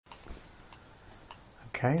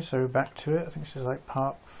Okay, so back to it. I think this is like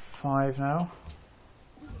part 5 now.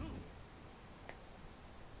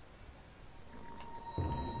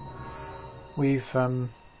 We've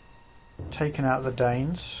taken out the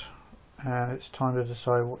Danes, and it's time to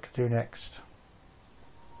decide what to do next.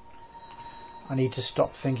 I need to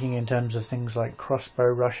stop thinking in terms of things like crossbow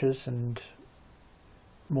rushes and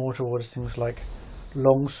more towards things like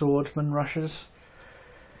longswordman rushes.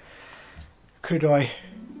 Could I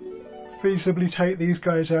feasibly take these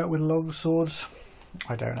guys out with long swords?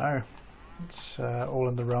 I don't know. It's all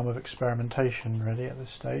in the realm of experimentation really at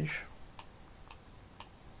this stage.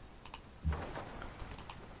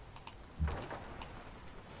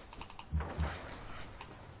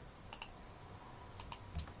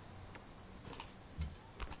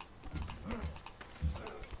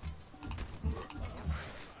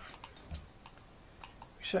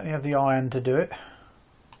 Certainly have the iron to do it,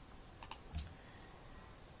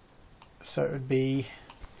 so it would be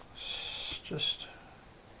just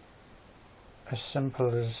as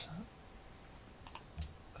simple as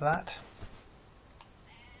that.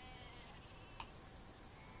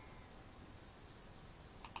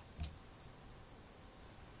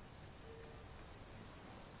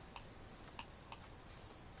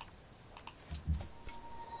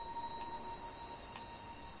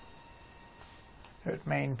 It would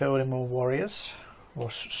mean building more warriors,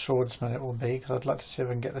 or swordsmen it will be, because I'd like to see if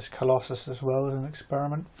I can get this Colossus as well as an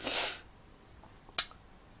experiment.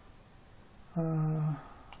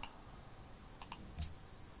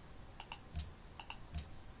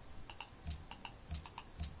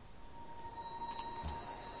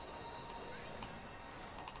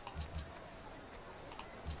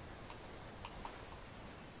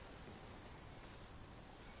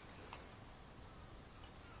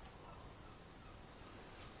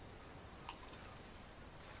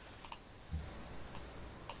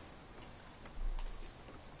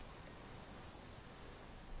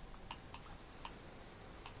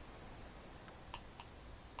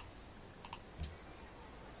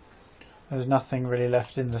 There's nothing really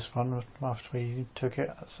left in this one after we took it.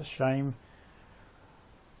 That's a shame.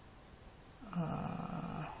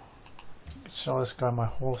 Sell this guy my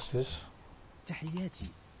horses. I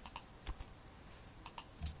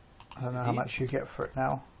don't know how much you get for it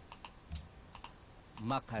now.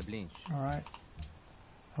 Alright.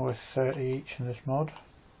 We're 30 each in this mod.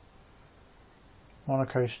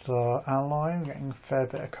 Monaco's still our ally. We're getting a fair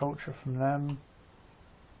bit of culture from them.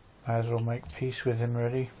 May as well make peace with him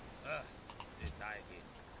really.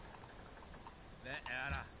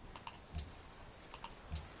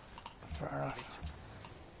 Fair enough.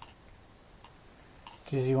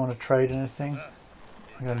 Does he want to trade anything?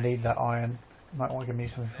 I'm going to need that iron. Might want to give me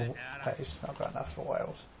something for that. Is not got enough for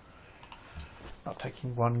Wales. Not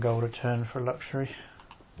taking 1 gold a turn for luxury.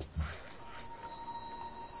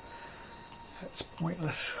 That's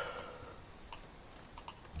pointless.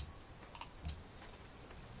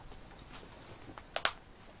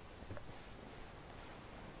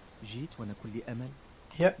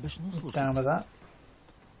 Yep, down with that.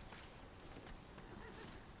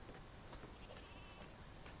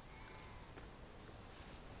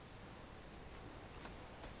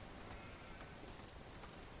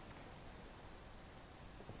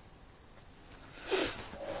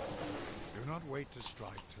 Wait to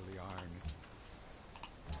strike till the iron.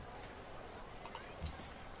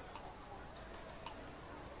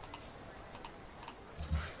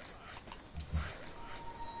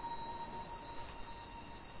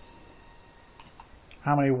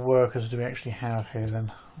 How many workers do we actually have here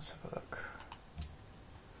then? Let's have a look.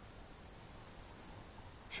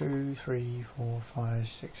 2, 3, 4, 5,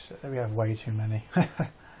 6. We have way too many.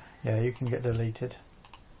 Yeah, you can get deleted.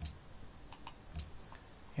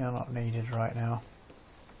 You're not needed right now.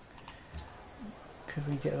 Could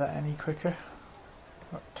we get that any quicker?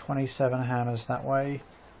 Got 27 hammers that way.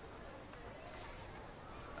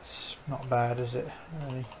 It's not bad, is it?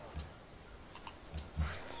 Really?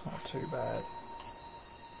 It's not too bad.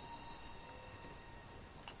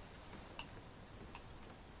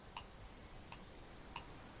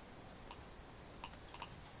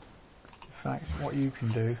 In fact, what you can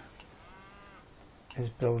do is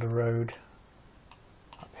build a road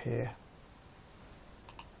up here.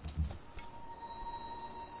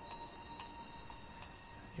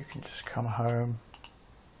 You can just come home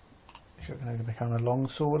if you're going to become a long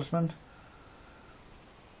swordsman.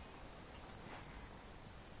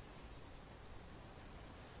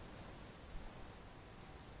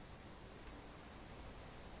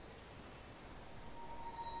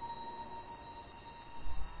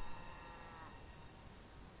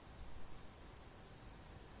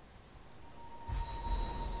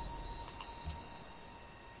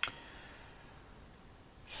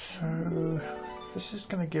 This is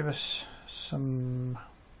going to give us some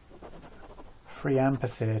free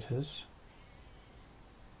amphitheatres.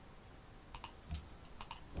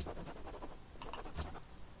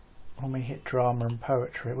 When we hit drama and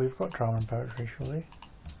poetry, we've got drama and poetry, surely?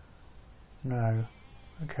 No.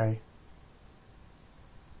 Okay.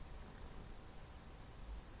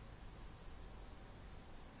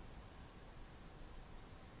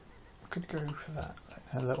 I could go for that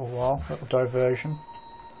in a little while, little diversion.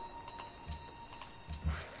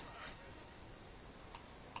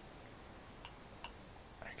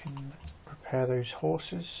 I can repair those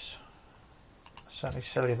horses. Certainly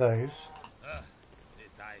sell those.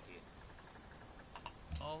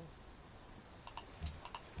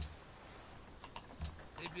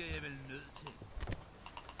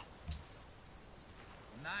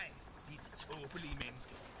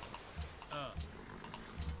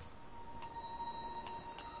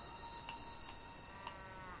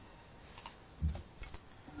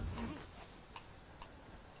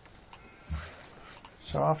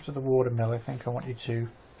 So after the watermill, I think I want you to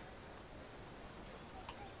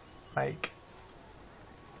make...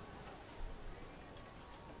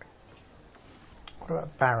 What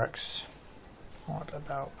about barracks? What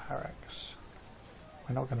about barracks?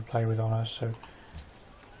 We're not going to play with honour, so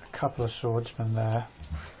a couple of swordsmen there.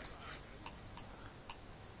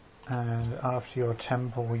 And after your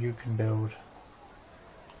temple, you can build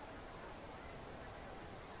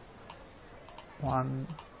one.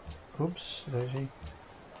 Oops, daisy.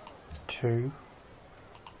 Two.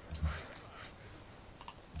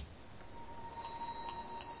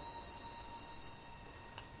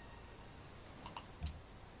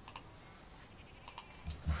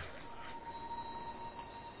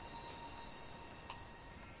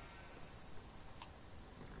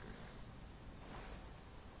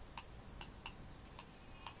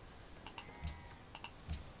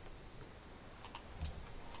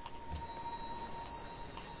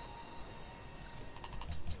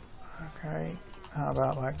 Okay, how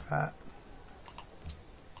about like that?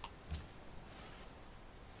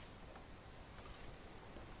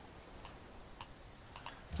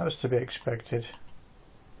 That was to be expected.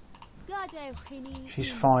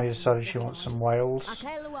 She's finally decided she wants some whales,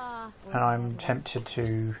 and I'm tempted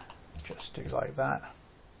to just do like that.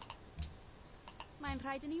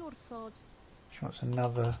 She wants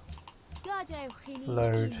another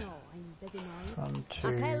load. 1,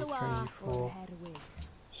 2, 3, 4.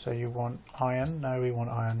 So you want iron? No, we want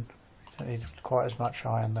iron. Don't need quite as much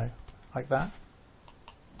iron though. Like that?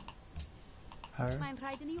 No.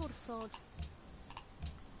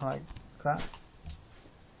 Like that?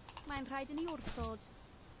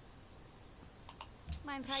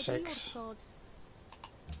 6.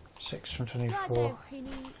 6 from 24.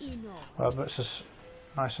 Well, that's just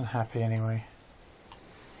nice and happy anyway.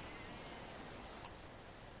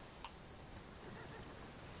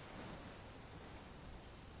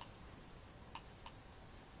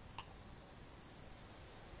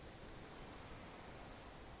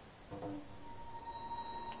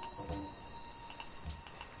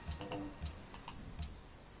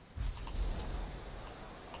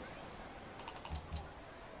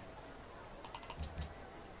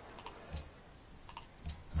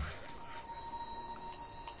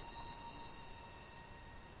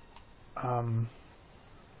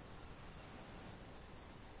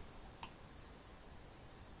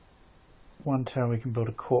 One turn we can build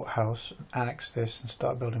a courthouse, annex this and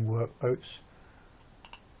start building workboats.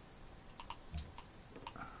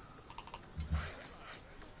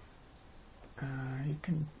 You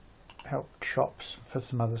can help chops for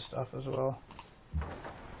some other stuff as well.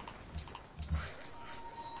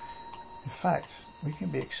 In fact, we can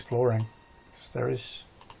be exploring, because there is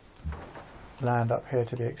land up here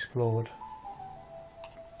to be explored.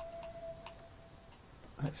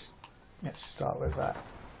 Let's start with that.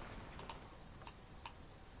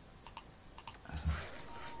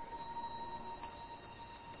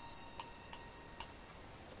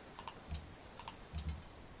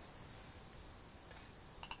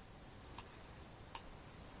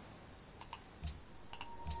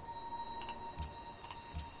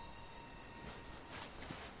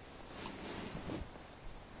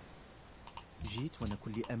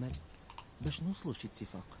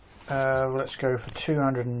 Let's go for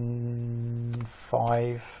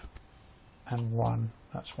 205 and 1.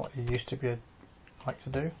 That's what he used to be like to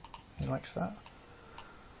do. He likes that.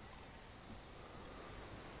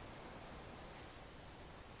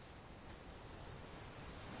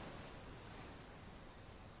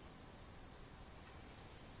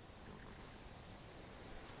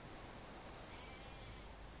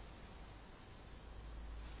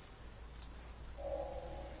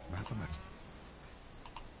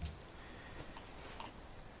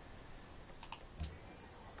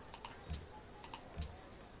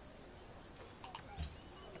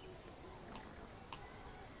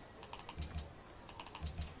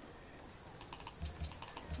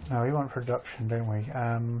 No, we want production, don't we?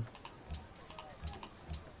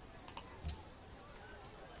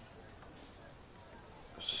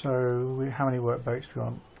 So, how many workboats do we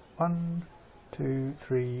want? 1, 2,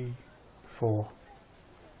 3, 4.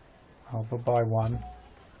 Oh, we'll buy one.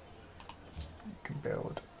 You can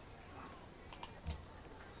build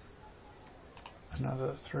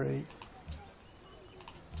another 3.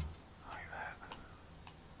 Like that.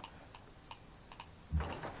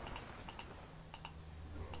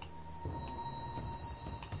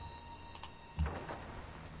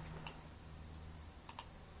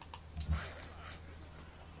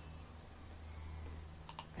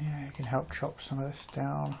 Yeah, you can help chop some of this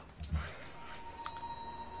down.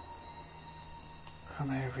 How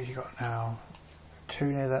many have you got now? 2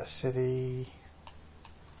 near that city.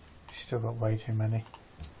 Still got way too many.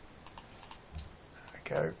 There we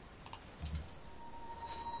go.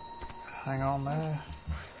 Hang on there.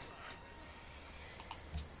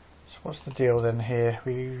 So what's the deal then here?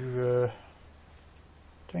 We're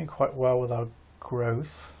doing quite well with our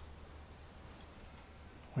growth.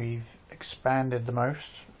 We've expanded the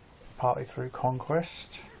most, partly through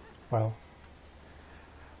conquest. Well,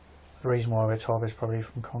 the reason why we're top is probably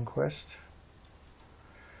from conquest.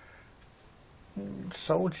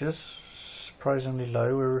 Soldiers, surprisingly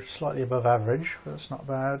low. We're slightly above average, but that's not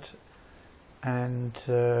bad. And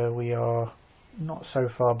we are not so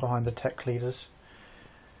far behind the tech leaders.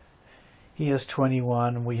 He has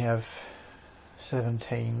 21, we have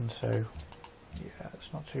 17, so yeah,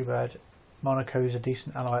 it's not too bad. Monaco's a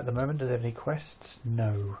decent ally at the moment. Do they have any quests?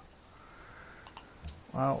 No.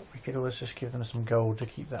 Well, we could always just give them some gold to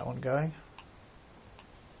keep that one going.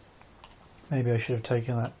 Maybe I should have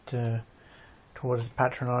taken that towards the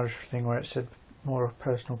patronage thing where it said more of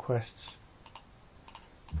personal quests.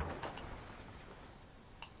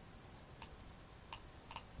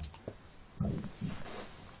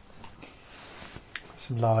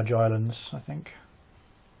 Some large islands, I think.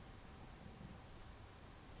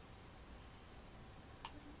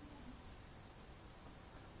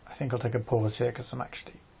 I think I'll take a pause here because I'm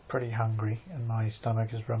actually pretty hungry and my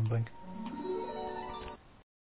stomach is rumbling.